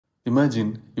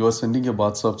Imagine you are sending a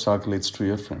box of chocolates to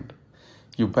your friend.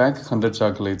 You pack 100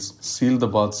 chocolates, seal the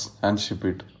box, and ship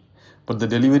it. But the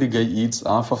delivery guy eats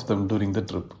half of them during the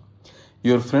trip.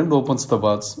 Your friend opens the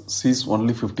box, sees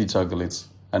only 50 chocolates,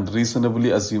 and reasonably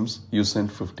assumes you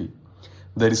sent 50.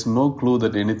 There is no clue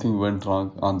that anything went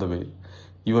wrong on the way.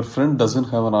 Your friend doesn't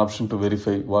have an option to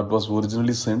verify what was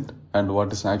originally sent and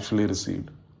what is actually received.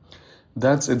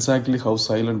 That's exactly how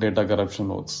silent data corruption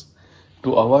works.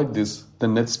 To avoid this, the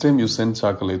next time you send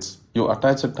chocolates, you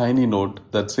attach a tiny note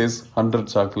that says 100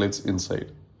 chocolates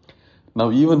inside.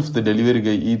 Now, even if the delivery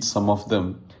guy eats some of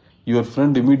them, your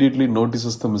friend immediately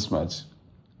notices the mismatch.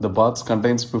 The box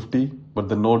contains 50, but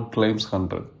the note claims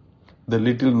 100. The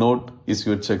little note is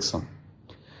your checksum.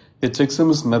 A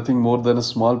checksum is nothing more than a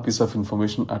small piece of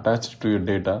information attached to your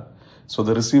data, so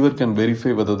the receiver can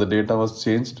verify whether the data was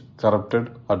changed, corrupted,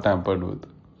 or tampered with.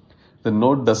 The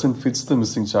note doesn't fix the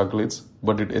missing chocolates,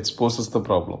 but it exposes the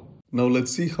problem. Now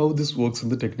let's see how this works in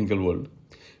the technical world.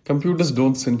 Computers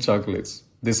don't send chocolates,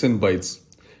 they send bytes.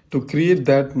 To create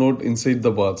that note inside the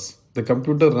box, the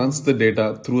computer runs the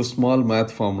data through a small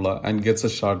math formula and gets a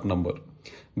short number.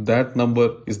 That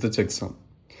number is the checksum.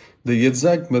 The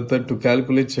exact method to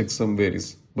calculate checksum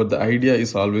varies, but the idea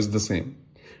is always the same.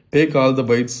 Take all the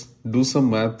bytes, do some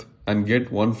math, and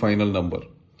get one final number.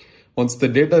 Once the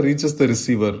data reaches the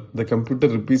receiver, the computer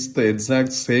repeats the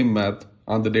exact same math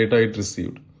on the data it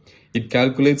received. It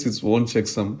calculates its own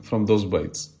checksum from those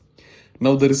bytes.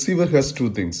 Now the receiver has two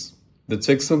things: the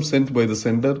checksum sent by the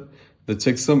sender, the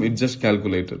checksum it just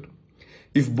calculated.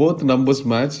 If both numbers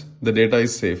match, the data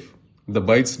is safe. The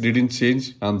bytes didn't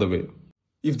change on the way.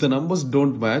 If the numbers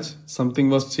don't match, something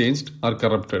was changed or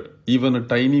corrupted. Even a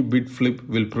tiny bit flip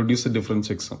will produce a different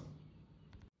checksum.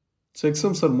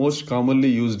 Checksums are most commonly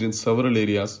used in several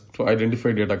areas to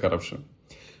identify data corruption.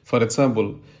 For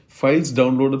example, files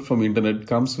downloaded from internet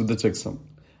comes with the checksum.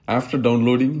 After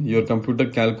downloading, your computer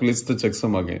calculates the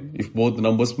checksum again. If both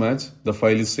numbers match, the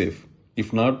file is safe.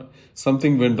 If not,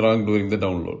 something went wrong during the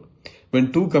download.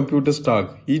 When two computers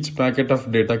talk, each packet of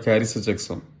data carries a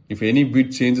checksum. If any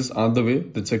bit changes on the way,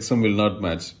 the checksum will not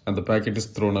match and the packet is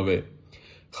thrown away.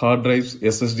 Hard drives,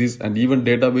 SSDs, and even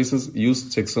databases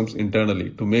use checksums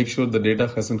internally to make sure the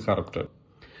data hasn't corrupted.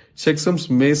 Checksums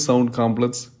may sound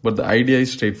complex, but the idea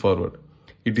is straightforward.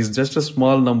 It is just a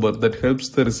small number that helps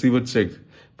the receiver check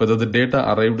whether the data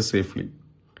arrived safely.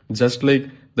 Just like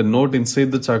the note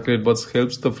inside the chocolate box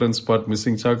helps the friend spot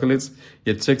missing chocolates,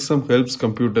 a checksum helps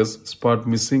computers spot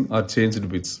missing or changed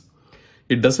bits.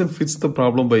 It doesn't fix the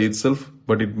problem by itself,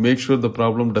 but it makes sure the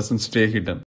problem doesn't stay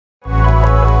hidden.